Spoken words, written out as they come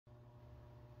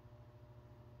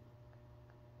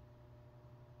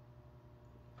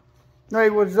Hey,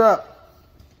 what's up?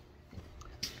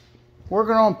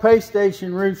 Working on pay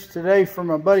station roofs today for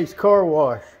my buddy's car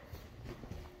wash.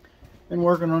 Been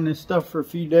working on this stuff for a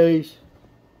few days.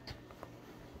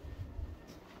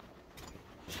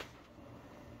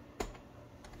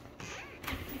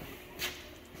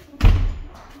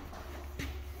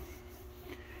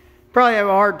 Probably have a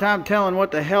hard time telling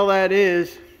what the hell that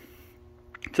is.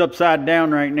 It's upside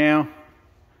down right now.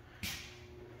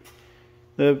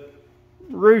 The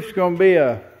roof's going to be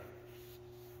a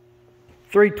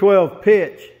 312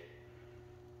 pitch.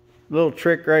 Little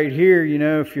trick right here, you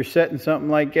know, if you're setting something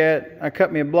like that. I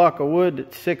cut me a block of wood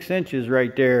that's 6 inches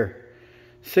right there.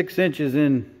 6 inches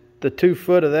in the 2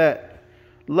 foot of that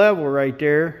level right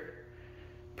there.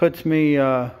 Puts me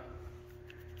on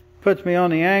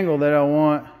the angle that I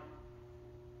want.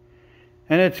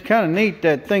 And it's kind of neat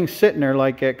that thing's sitting there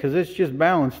like that because it's just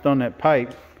balanced on that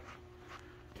pipe.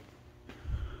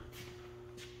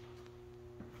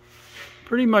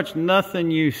 Pretty much nothing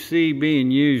you see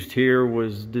being used here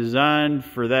was designed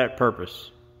for that purpose,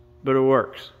 but it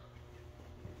works.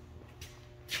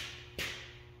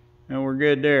 And we're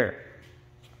good there.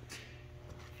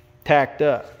 Tacked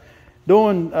up.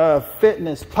 Doing fitting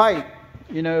this pipe,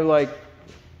 you know, like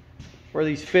where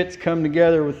these fits come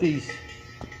together with these.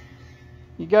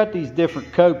 You got these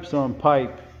different copes on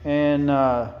pipe, and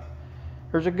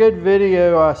there's a good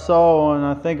video I saw on,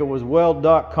 I think it was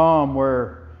weld.com,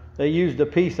 where they used a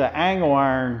piece of angle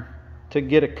iron to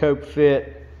get a cope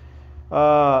fit.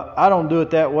 I don't do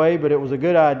it that way, but it was a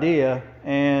good idea.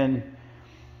 And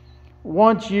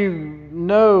once you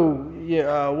know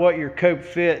what your cope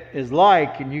fit is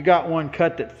like, and you got one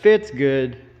cut that fits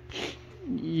good,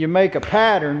 you make a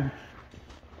pattern.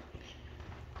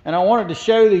 And I wanted to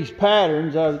show these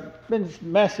patterns. I've been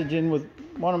messaging with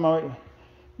one of my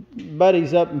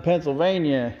buddies up in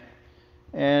Pennsylvania,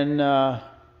 and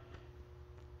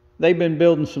they've been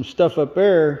building some stuff up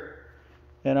there,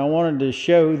 and I wanted to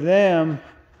show them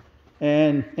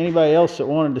and anybody else that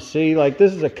wanted to see. Like,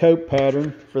 this is a cope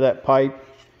pattern for that pipe.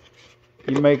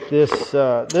 You make this,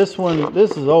 this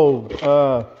is old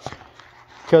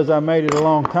because I made it a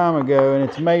long time ago, and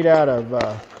it's made out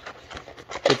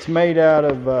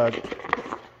of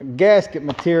gasket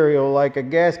material, like a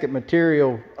gasket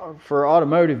material for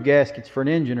automotive gaskets for an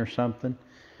engine or something.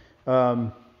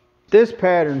 This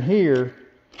pattern here,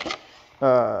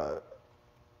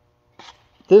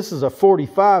 this is a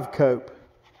 45 cope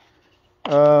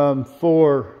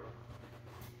for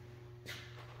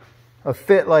a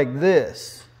fit like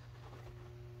this.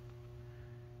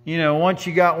 You know, once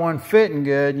you got one fitting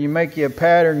good, you make you a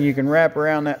pattern you can wrap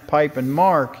around that pipe and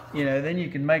mark, you know, then you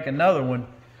can make another one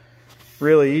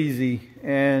really easy.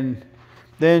 And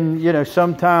then, you know,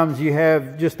 sometimes you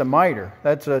have just a miter.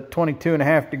 That's a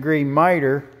 22.5 degree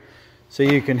miter. So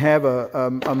you can have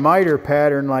a miter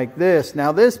pattern like this.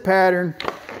 Now this pattern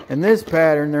and this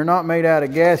pattern, they're not made out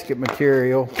of gasket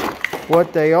material.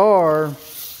 What they are,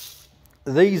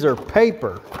 these are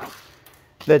paper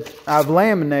that I've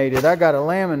laminated. I got a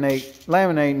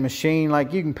laminating machine,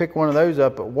 like you can pick one of those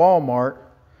up at Walmart.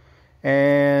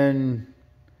 And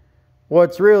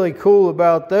what's really cool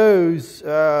about those,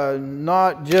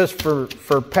 not just for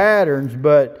patterns,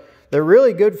 but they're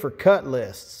really good for cut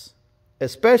lists.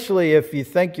 Especially if you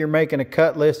think you're making a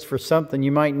cut list for something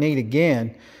you might need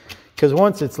again. Because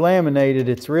once it's laminated,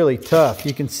 it's really tough.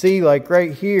 You can see, like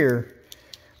right here,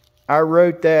 I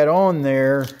wrote that on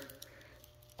there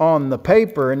on the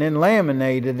paper and then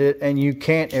laminated it, and you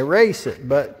can't erase it.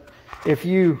 But if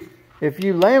you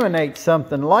laminate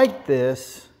something like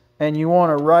this and you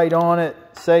want to write on it,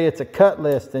 say it's a cut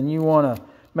list, and you want to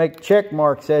make check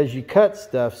marks as you cut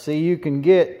stuff, see, you can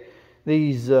get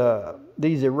these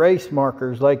erase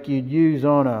markers like you'd use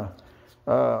on a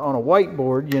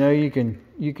whiteboard. You know, you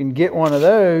can get one of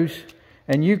those,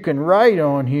 and you can write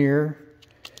on here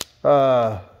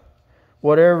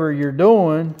whatever you're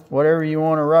doing, whatever you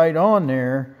want to write on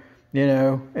there, you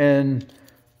know, and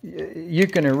you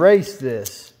can erase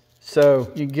this.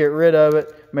 So you get rid of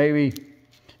it. Maybe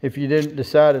if you didn't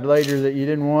decided later that you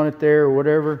didn't want it there or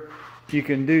whatever, you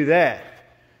can do that.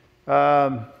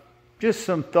 Just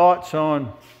some thoughts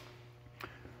on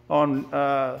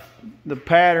the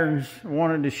patterns I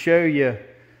wanted to show you.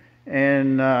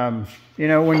 And you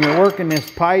know, when you're working this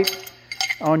pipe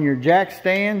on your jack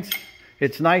stands,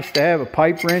 it's nice to have a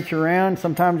pipe wrench around.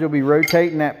 Sometimes you'll be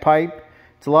rotating that pipe.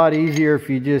 It's a lot easier if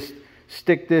you just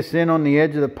stick this in on the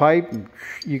edge of the pipe, and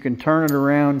you can turn it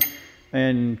around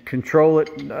and control it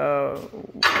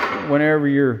whenever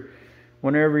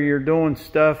you're doing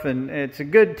stuff. And it's a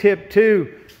good tip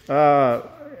too,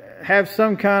 have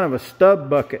some kind of a stub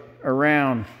bucket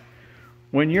around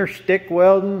when you're stick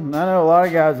welding, I know a lot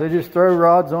of guys, they just throw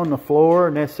rods on the floor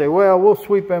and they say, well, we'll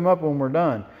sweep them up when we're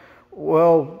done.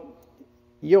 Well,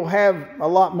 you'll have a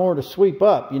lot more to sweep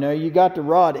up. You know, you got the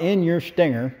rod in your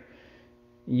stinger.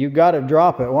 You got to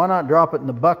drop it. Why not drop it in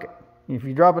the bucket? If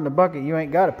you drop it in the bucket, you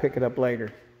ain't got to pick it up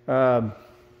later. But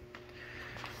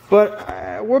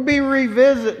we'll be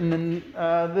revisiting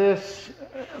this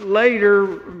later,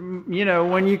 you know,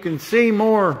 when you can see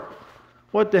more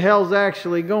what the hell's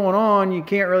actually going on. You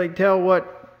can't really tell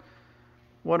what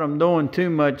I'm doing too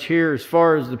much here as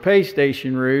far as the pay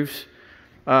station roofs.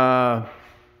 But,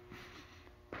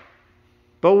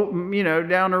 you know,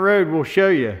 down the road we'll show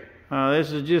you.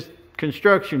 This is just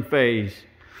construction phase.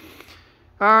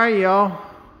 All right, y'all.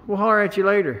 We'll holler at you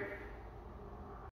later.